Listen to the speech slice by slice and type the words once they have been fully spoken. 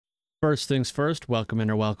First things first, welcome in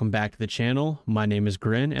or welcome back to the channel. My name is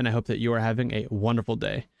Grin, and I hope that you are having a wonderful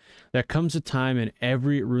day. There comes a time in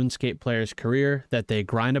every RuneScape player's career that they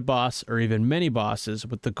grind a boss or even many bosses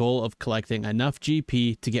with the goal of collecting enough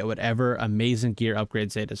GP to get whatever amazing gear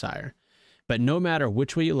upgrades they desire. But no matter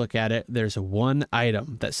which way you look at it, there's one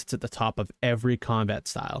item that sits at the top of every combat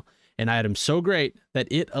style. An item so great that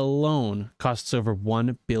it alone costs over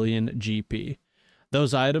 1 billion GP.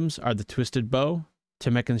 Those items are the Twisted Bow,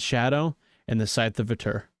 Temeken's Shadow, and the Scythe of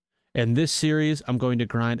Vitur. In this series, I'm going to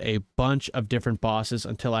grind a bunch of different bosses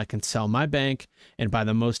until I can sell my bank and buy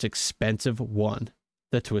the most expensive one,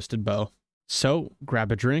 the Twisted Bow. So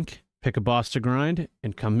grab a drink, pick a boss to grind,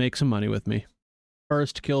 and come make some money with me.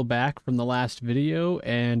 First kill back from the last video,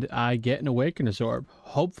 and I get an Awakener's Orb.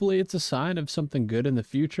 Hopefully it's a sign of something good in the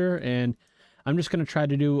future, and I'm just going to try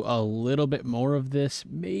to do a little bit more of this,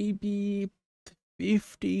 maybe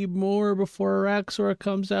 50 more before Araxxor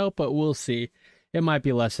comes out, but we'll see. It might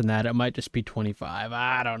be less than that. It might just be 25.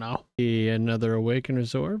 I don't know. Another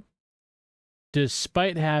Awakener's Orb.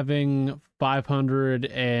 Despite having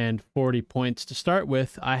 540 points to start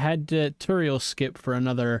with, I had to tutorial skip for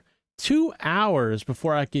another 2 hours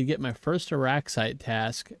before I could get my first Araxxite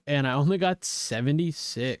task, and I only got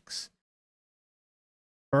 76.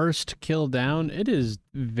 First kill down. It is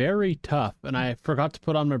very tough, and I forgot to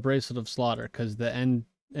put on my Bracelet of Slaughter because the end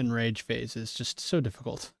enrage phase is just so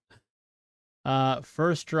difficult.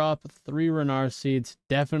 First drop, 3 Renar seeds.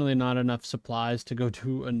 Definitely not enough supplies to go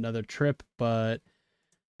to another trip, but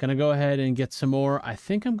gonna go ahead and get some more. I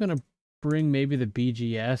think I'm gonna bring maybe the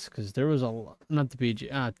BGS because there was not the BG.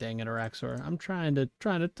 Ah, dang it, Araxxor. I'm trying to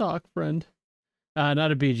talk, friend.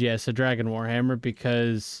 Not a BGS, a Dragon Warhammer,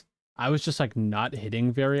 because I was just like not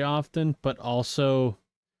hitting very often, but also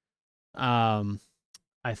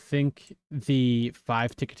I think the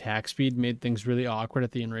 5-tick attack speed made things really awkward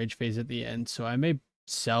at the enrage phase at the end, so I may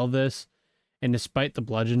sell this, and despite the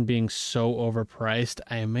bludgeon being so overpriced,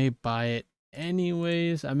 I may buy it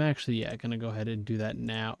anyways. I'm actually, gonna go ahead and do that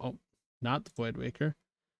now. Oh, not the Void Waker,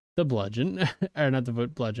 the bludgeon, or not the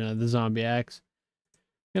bludgeon, the zombie axe.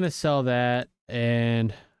 Gonna sell that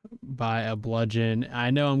and buy a bludgeon. I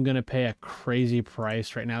know I'm gonna pay a crazy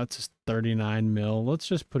price right now. It's just 39 mil. Let's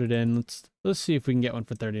just put it in. Let's see if we can get one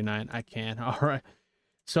for 39. I can. All right.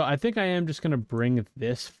 So I think I am just gonna bring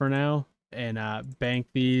this for now and bank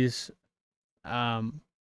these. I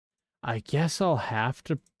guess I'll have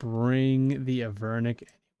to bring the Avernic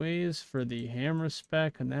anyways for the hammer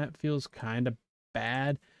spec, and that feels kind of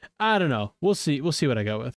bad. I don't know. We'll see. We'll see what I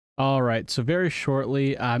go with. All right, so very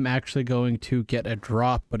shortly, I'm actually going to get a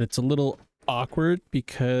drop, but it's a little awkward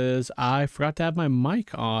because I forgot to have my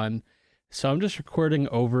mic on. So I'm just recording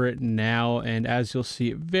over it now, and as you'll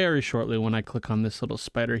see very shortly when I click on this little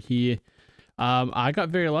spider here, I got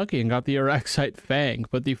very lucky and got the Araxxite Fang.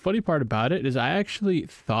 But the funny part about it is I actually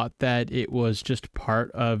thought that it was just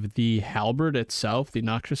part of the halberd itself, the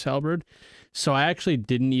Noxious halberd. So I actually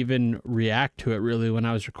didn't even react to it really when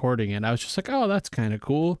I was recording it. I was just like, oh, that's kind of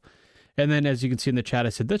cool. And then as you can see in the chat, I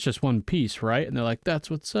said, that's just one piece, right? And they're like,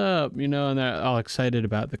 that's what's up, you know, and they're all excited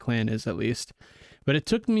about the clan is at least. But it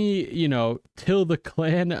took me, you know, till the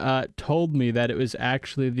clan told me that it was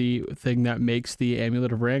actually the thing that makes the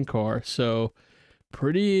Amulet of Rancor. So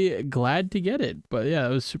pretty glad to get it. But yeah,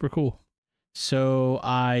 it was super cool. So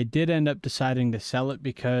I did end up deciding to sell it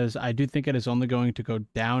because I do think it is only going to go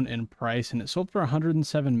down in price, and it sold for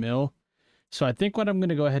 107 mil. So I think what I'm going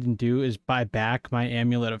to go ahead and do is buy back my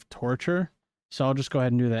Amulet of Torture. So I'll just go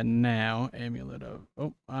ahead and do that now. Amulet of...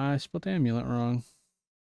 Oh, I spelled Amulet wrong.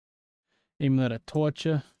 Amulet of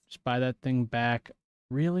Torture. Just buy that thing back.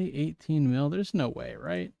 Really? 18 mil? There's no way,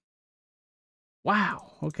 right?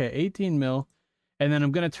 Wow. Okay, 18 mil. And then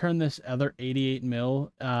I'm going to turn this other 88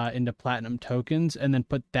 mil into platinum tokens and then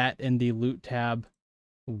put that in the loot tab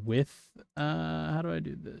with, how do I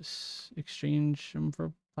do this? Exchange them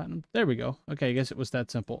for platinum. There we go. Okay, I guess it was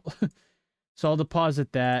that simple. So I'll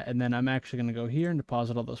deposit that, and then I'm actually going to go here and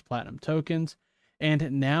deposit all those platinum tokens.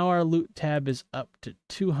 And now our loot tab is up to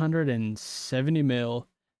 270 mil.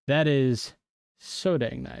 That is so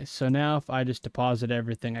dang nice. So now if I just deposit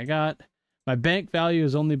everything I got, my bank value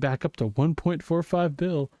is only back up to 1.45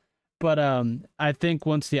 bill. But I think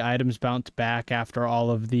once the items bounce back after all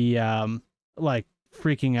of the like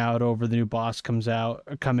freaking out over the new boss coming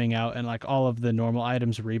out and like all of the normal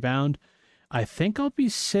items rebound, I think I'll be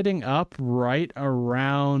sitting up right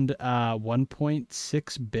around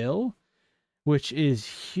 1.6 bill, which is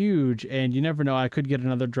huge. And you never know, I could get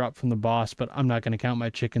another drop from the boss, but I'm not going to count my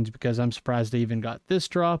chickens because I'm surprised I even got this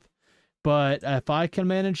drop. But if I can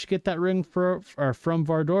manage to get that ring from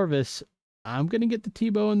Vardorvis, I'm going to get the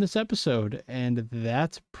T-bow in this episode, and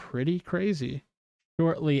that's pretty crazy.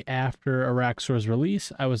 Shortly after Araxxor's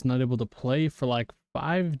release, I was not able to play for like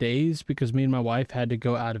 5 days because me and my wife had to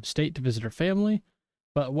go out of state to visit her family.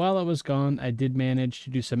 But while I was gone, I did manage to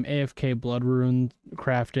do some AFK blood rune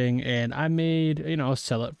crafting, and I made,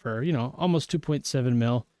 sell it for, almost 2.7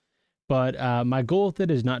 mil. But my goal with it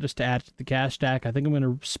is not just to add to the cash stack. I think I'm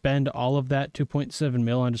going to spend all of that 2.7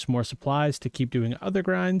 mil on just more supplies to keep doing other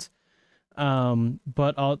grinds.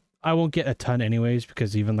 But I won't get a ton anyways,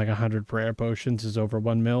 because even like 100 prayer potions is over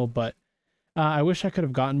 1 mil. But I wish I could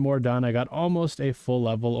have gotten more done. I got almost a full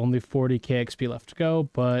level, only 40k XP left to go,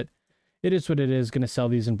 but it is what it is. Going to sell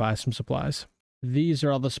these and buy some supplies. These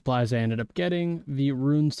are all the supplies I ended up getting. The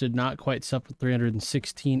runes did not quite sell for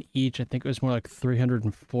 316 each. I think it was more like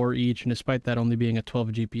 304 each. And despite that only being a 12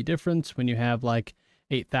 GP difference, when you have like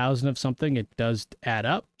 8,000 of something, it does add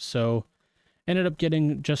up. So ended up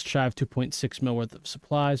getting just shy of 2.6 mil worth of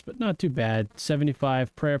supplies, but not too bad.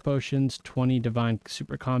 75 prayer potions, 20 divine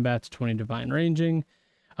super combats, 20 divine ranging.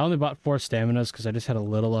 I only bought 4 staminas because I just had a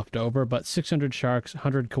little left over, but 600 sharks,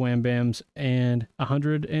 100 coambams, and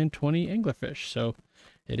 120 anglerfish. So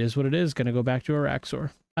it is what it is. Going to go back to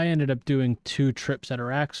Araxxor. I ended up doing 2 trips at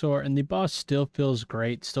Araxxor, and the boss still feels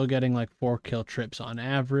great. Still getting like 4 kill trips on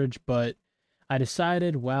average, but I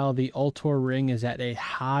decided while the Ultor ring is at a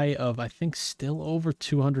high of, I think, still over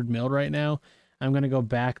 200 mil right now, I'm going to go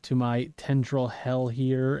back to my Tendril Hell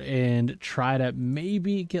here and try to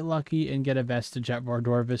maybe get lucky and get a Vestige at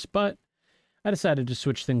Vardorvis, but I decided to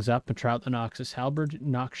switch things up and try out the Noxious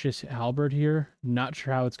Halberd here. Not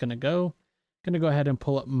sure how it's going to go. Going to go ahead and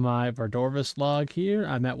pull up my Vardorvis log here.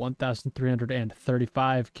 I'm at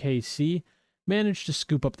 1,335 KC. Managed to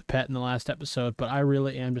scoop up the pet in the last episode, but I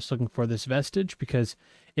really am just looking for this Vestige because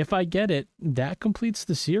if I get it, that completes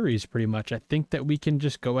the series pretty much. I think that we can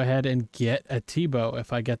just go ahead and get a T-bow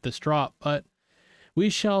if I get this drop, but we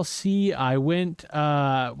shall see. I went,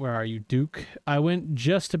 where are you, Duke? I went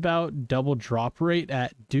just about double drop rate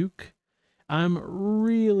at Duke. I'm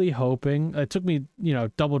really hoping, it took me,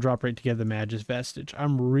 double drop rate to get the Magus Vestige.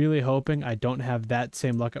 I'm really hoping I don't have that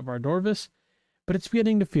same luck at Vardorvis, but it's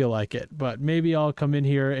beginning to feel like it. But maybe I'll come in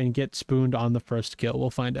here and get spooned on the first kill. We'll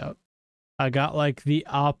find out. I got like the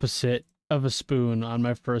opposite of a spoon on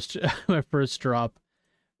my first drop.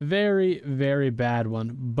 Very, very bad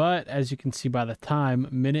one. But as you can see by the time,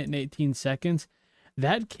 minute and 18 seconds,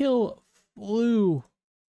 that kill flew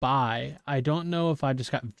by. I don't know if I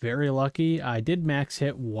just got very lucky. I did max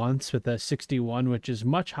hit once with a 61, which is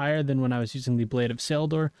much higher than when I was using the Blade of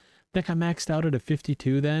Seldor. I think I maxed out at a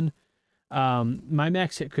 52 then. My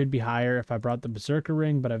max hit could be higher if I brought the Berserker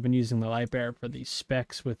ring, but I've been using the Light Bearer for the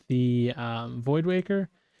specs with the Voidwaker.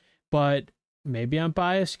 But maybe I'm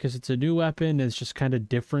biased because it's a new weapon. It's just kind of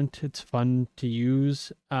different. It's fun to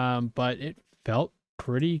use, but it felt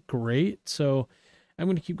pretty great. So I'm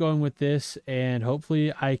going to keep going with this, and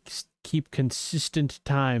hopefully I keep consistent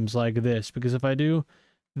times like this, because if I do,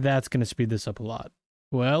 that's going to speed this up a lot.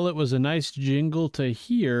 Well, it was a nice jingle to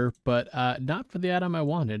hear, but not for the item I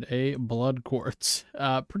wanted, a Blood Quartz.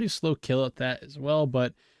 Pretty slow kill at that as well,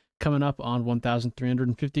 but coming up on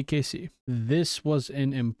 1,350 KC. This was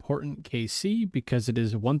an important KC because it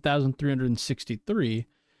is 1,363,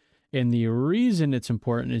 and the reason it's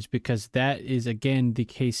important is because that is, again, the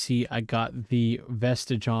KC I got the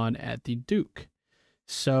Vestige on at the Duke.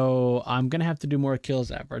 So I'm going to have to do more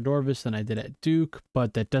kills at Vardorvis than I did at Duke,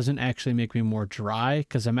 but that doesn't actually make me more dry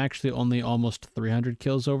because I'm actually only almost 300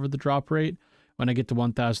 kills over the drop rate. When I get to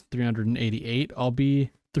 1,388, I'll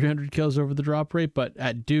be 300 kills over the drop rate, but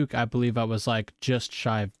at Duke, I believe I was like just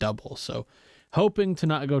shy of double. So hoping to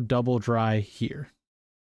not go double dry here.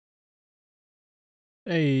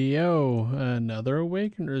 Hey, yo, another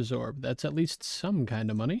Awakener's Orb. That's at least some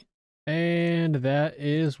kind of money. And that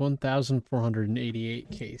is 1,488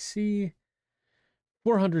 KC.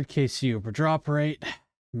 400 KC over drop rate.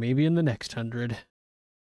 Maybe in the next 100.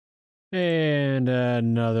 And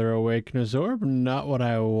another Awakener's Orb. Not what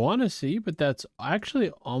I want to see, but that's actually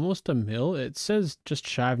almost a mil. It says just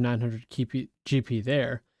shy of 900 GP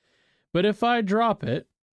there. But if I drop it,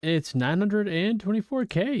 it's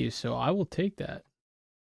 924k, so I will take that.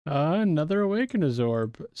 Another Awakener's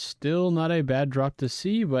Orb. Still not a bad drop to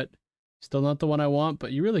see, but still not the one I want,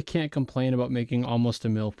 but you really can't complain about making almost a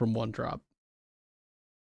mil from one drop.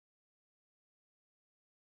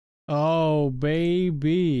 Oh,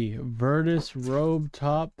 baby. Virtus Robe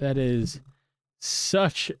Top. That is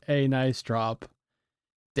such a nice drop.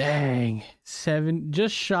 Dang.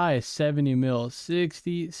 Just shy of 70 mil.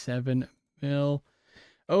 67 mil.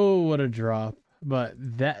 Oh, what a drop. But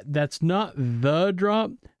that's not the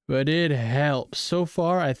drop. but it helps. So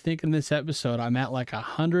far, I think in this episode, I'm at like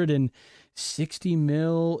 160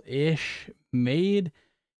 mil-ish made.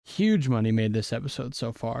 Huge money made this episode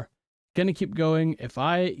so far. Gonna keep going. If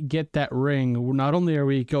I get that ring, not only are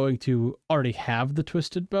we going to already have the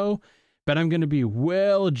twisted bow, but I'm going to be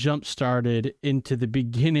well jump started into the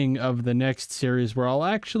beginning of the next series where I'll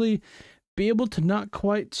actually be able to not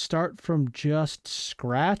quite start from just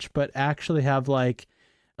scratch, but actually have like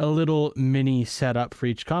a little mini setup for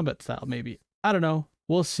each combat style, maybe. I don't know.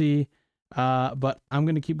 We'll see. But I'm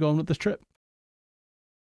going to keep going with this trip.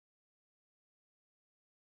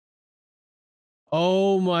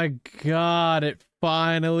 Oh my god, it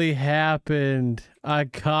finally happened. I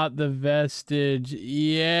caught the vestige.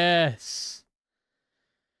 Yes.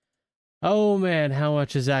 Oh man, how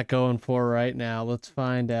much is that going for right now? Let's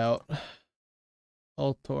find out.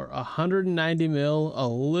 Ultor, 190 mil, a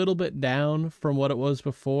little bit down from what it was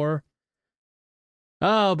before.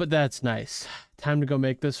 Oh, but that's nice. Time to go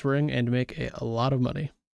make this ring and make a lot of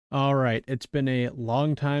money. All right, it's been a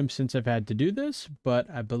long time since I've had to do this, but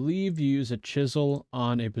I believe you use a chisel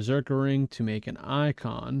on a berserker ring to make an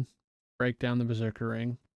icon. Break down the berserker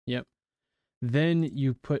ring. Yep. Then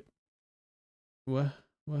you put... What?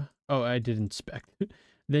 Oh, I did inspect.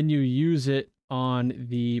 Then you use it on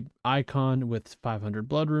the icon with 500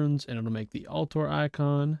 blood runes, and it'll make the Altor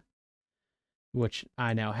icon, which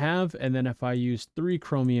I now have. And then if I use 3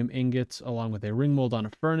 chromium ingots along with a ring mold on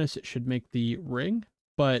a furnace, it should make the ring.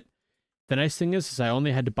 But the nice thing is I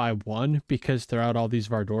only had to buy 1 because throughout all these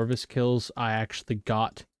Vardorvis kills, I actually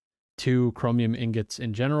got 2 chromium ingots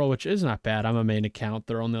in general, which is not bad. I'm a main account.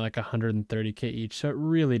 They're only like 130k each, so it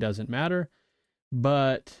really doesn't matter.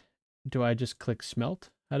 But do I just click smelt?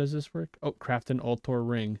 How does this work? Oh, craft an Ultor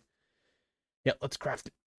ring. Yep, let's craft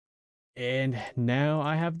it. And now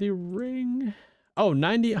I have the ring. Oh,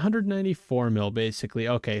 194 mil basically.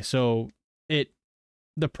 Okay, so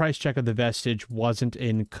the price check of the vestige wasn't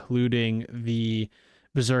including the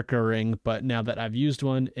berserker ring, but now that I've used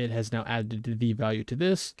one, it has now added the value to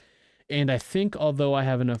this. And I think although I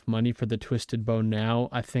have enough money for the twisted bow now,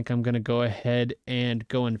 I think I'm going to go ahead and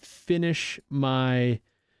go and finish my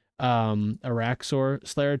Araxxor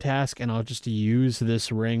Slayer task, and I'll just use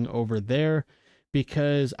this ring over there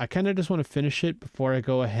because I kind of just want to finish it before I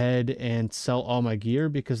go ahead and sell all my gear,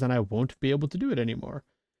 because then I won't be able to do it anymore.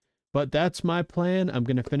 But that's my plan. I'm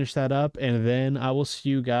going to finish that up, and then I will see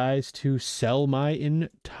you guys to sell my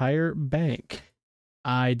entire bank.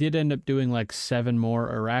 I did end up doing like 7 more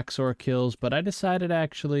Araxxor kills, but I decided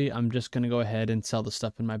actually I'm just going to go ahead and sell the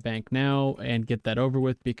stuff in my bank now and get that over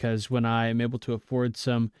with, because when I am able to afford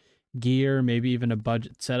some gear, maybe even a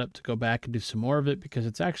budget setup to go back and do some more of it, because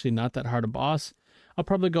it's actually not that hard a boss, I'll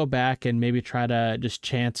probably go back and maybe try to just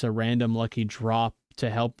chance a random lucky drop to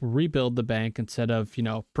help rebuild the bank instead of, you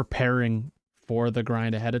know, preparing for the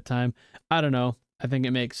grind ahead of time. I don't know. I think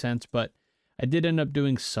it makes sense, but I did end up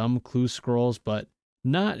doing some clue scrolls, but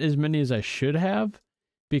not as many as I should have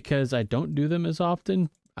because I don't do them as often.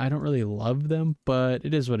 I don't really love them, but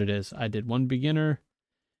it is what it is. I did 1 beginner,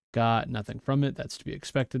 got nothing from it. That's to be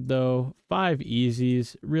expected though. 5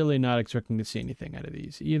 easies. Really not expecting to see anything out of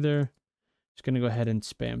these either. Just going to go ahead and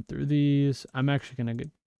spam through these. I'm actually going to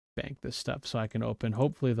bank this stuff so I can open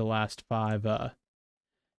hopefully the last 5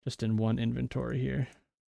 just in one inventory here.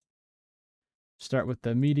 Start with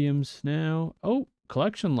the mediums now. Oh,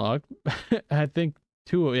 collection log. I think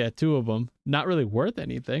 2 of them. Not really worth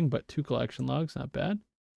anything, but 2 collection logs, not bad.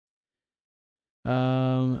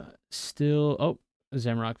 Still, oh,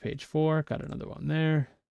 Zamrock page 4, got another one there.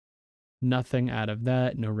 Nothing out of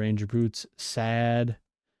that. No ranger boots, sad.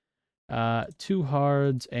 2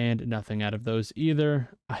 hards and nothing out of those either.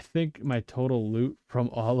 I think my total loot from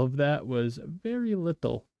all of that was very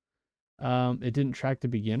little. It didn't track the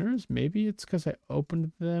beginners. Maybe it's because I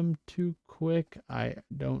opened them too quick. I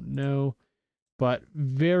don't know. But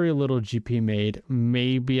very little GP made.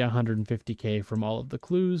 Maybe 150k from all of the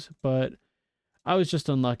clues, but I was just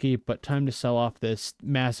unlucky. But time to sell off this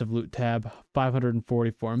massive loot tab,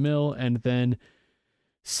 544 mil, and then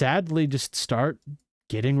sadly just start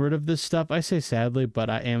getting rid of this stuff. I say sadly, but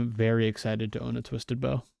I am very excited to own a twisted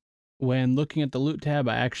bow. When looking at the loot tab,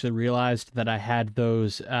 I actually realized that I had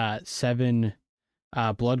those 7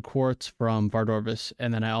 blood quartz from Vardorvis,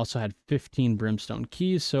 and then I also had 15 brimstone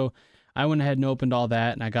keys. So I went ahead and opened all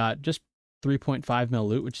that, and I got just 3.5 mil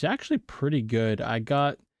loot, which is actually pretty good. I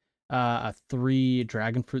got a 3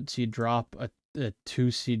 dragon fruit seed drop, a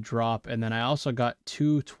 2 seed drop, and then I also got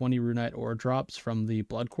 2 20 runite ore drops from the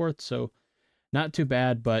blood quartz. So not too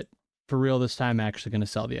bad, but for real this time, I'm actually going to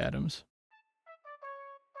sell the items.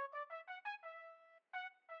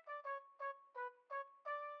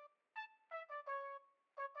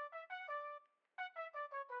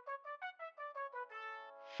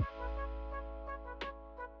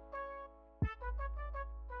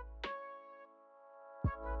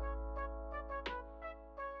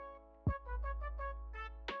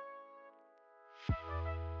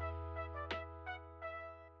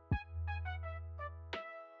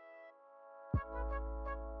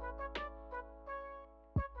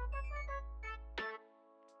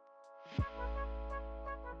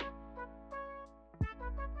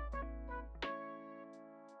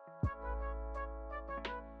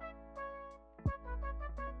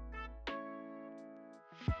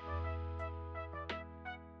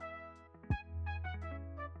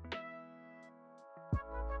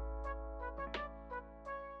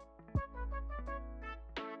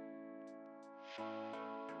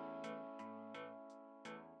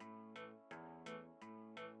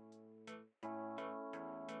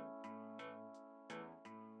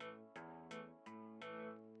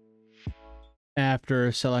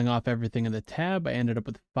 After selling off everything in the tab, I ended up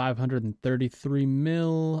with 533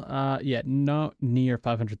 mil. Yeah, not near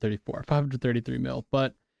 534, 533 mil.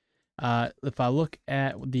 But if I look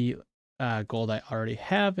at the gold I already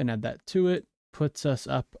have and add that to it, puts us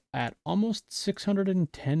up at almost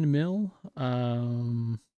 610 mil.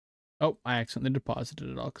 Oh, I accidentally deposited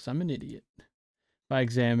it all because I'm an idiot. If I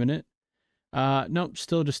examine it, nope,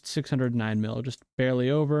 still just 609 mil, just barely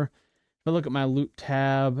over. If I look at my loot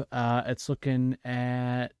tab, it's looking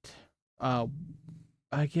at,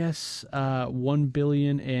 I guess, 1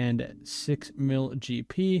 billion and 6 mil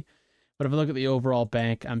GP. But if I look at the overall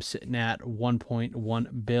bank, I'm sitting at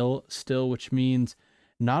 1.1 bill still, which means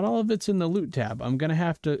not all of it's in the loot tab. I'm going to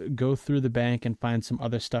have to go through the bank and find some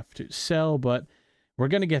other stuff to sell, but we're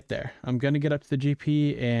going to get there. I'm going to get up to the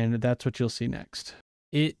GP, and that's what you'll see next.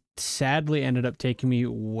 It sadly ended up taking me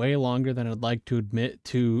way longer than I'd like to admit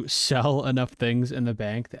to sell enough things in the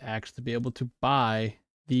bank to actually be able to buy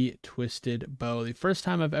the twisted bow. The first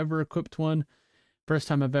time I've ever equipped one, first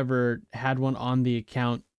time I've ever had one on the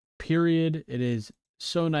account, period. It is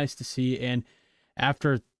so nice to see. And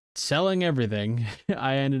after selling everything,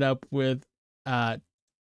 I ended up with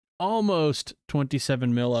almost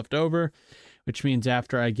 27 mil left over, which means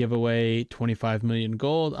after I give away 25 million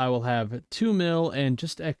gold, I will have 2 mil and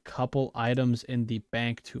just a couple items in the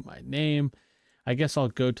bank to my name. I guess I'll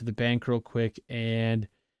go to the bank real quick and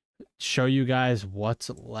show you guys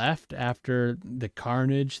what's left after the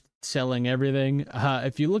carnage, selling everything.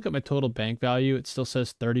 If you look at my total bank value, it still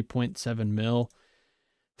says 30.7 mil.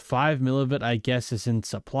 5 mil of it, I guess, is in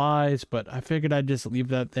supplies, but I figured I'd just leave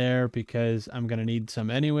that there because I'm going to need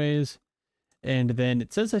some anyways. And then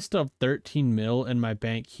it says I still have 13 mil in my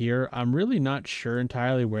bank here. I'm really not sure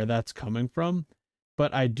entirely where that's coming from,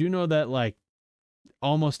 but I do know that like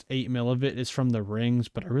almost 8 mil of it is from the rings,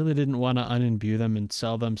 but I really didn't want to unimbue them and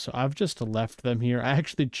sell them, so I've just left them here. I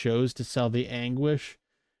actually chose to sell the anguish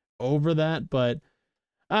over that, but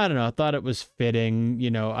I don't know, I thought it was fitting. You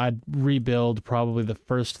know, I'd rebuild. Probably the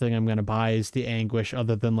first thing I'm going to buy is the anguish,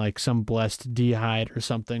 other than like some blessed d'hide or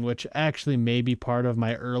something, which actually may be part of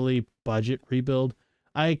my early budget rebuild.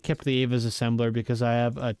 I kept the Ava's assembler because I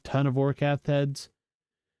have a ton of Orcath heads,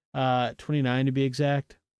 29 to be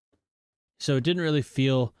exact. So it didn't really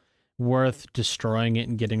feel worth destroying it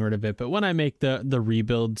and getting rid of it. But when I make the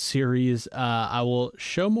rebuild series, I will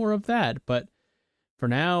show more of that. But for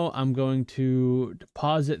now, I'm going to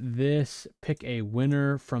deposit this, pick a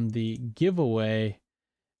winner from the giveaway,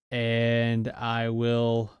 and I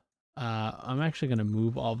will, I'm actually going to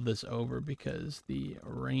move all of this over because the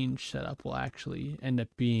range setup will actually end up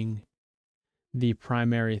being the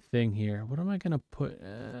primary thing here. What am I going to put?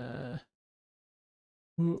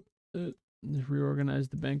 Let's reorganize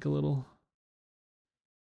the bank a little.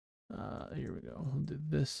 Here we go. I'll do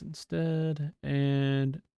this instead.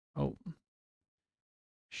 And, oh,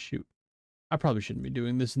 shoot. I probably shouldn't be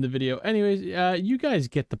doing this in the video. Anyways, you guys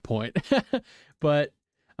get the point. But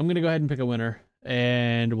I'm going to go ahead and pick a winner,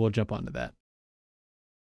 and we'll jump onto that.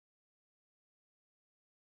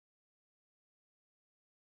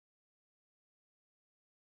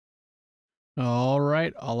 All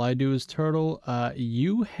right, all I do is turtle.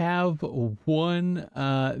 You have won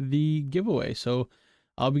the giveaway, so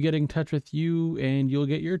I'll be getting in touch with you, and you'll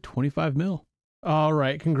get your 25 mil. All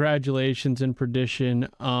right, congratulations in Perdition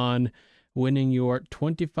on winning your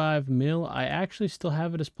 25 mil. I actually still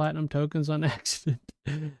have it as platinum tokens on accident.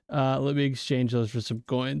 Let me exchange those for some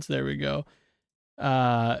coins. There we go.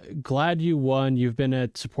 Glad you won. You've been a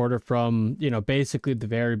supporter from, you know, basically the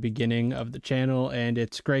very beginning of the channel, and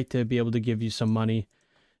it's great to be able to give you some money.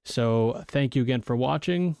 So thank you again for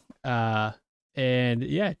watching. And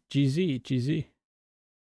yeah, GZ.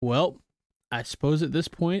 Well, I suppose at this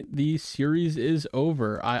point, the series is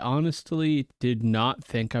over. I honestly did not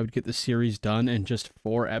think I would get the series done in just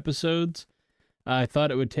 4 episodes. I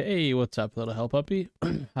thought it would take, hey, what's up, little hell puppy?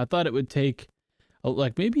 I thought it would take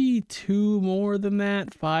like maybe 2 more than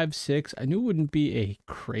that, 5, 6. I knew it wouldn't be a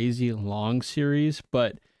crazy long series,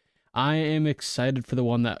 but I am excited for the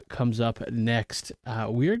one that comes up next.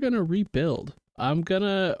 We're going to rebuild. I'm going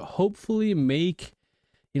to hopefully make,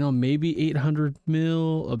 maybe 800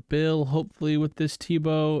 mil a bill, hopefully with this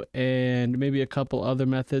T-bow, and maybe a couple other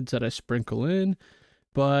methods that I sprinkle in.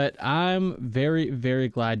 But I'm very, very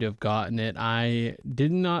glad to have gotten it. I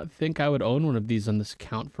did not think I would own one of these on this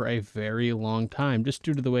account for a very long time, just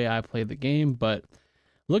due to the way I play the game. But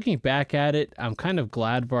looking back at it, I'm kind of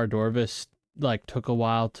glad Vardorvis took a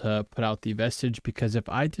while to put out the vestige, because if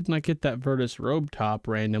I did not get that Virtus robe top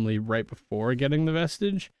randomly right before getting the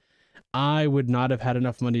vestige, I would not have had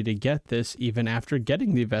enough money to get this even after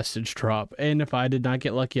getting the vestige drop. And if I did not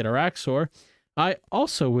get lucky at Araxxor, I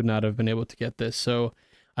also would not have been able to get this. So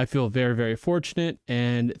I feel very, very fortunate,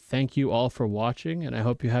 and thank you all for watching, and I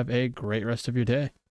hope you have a great rest of your day.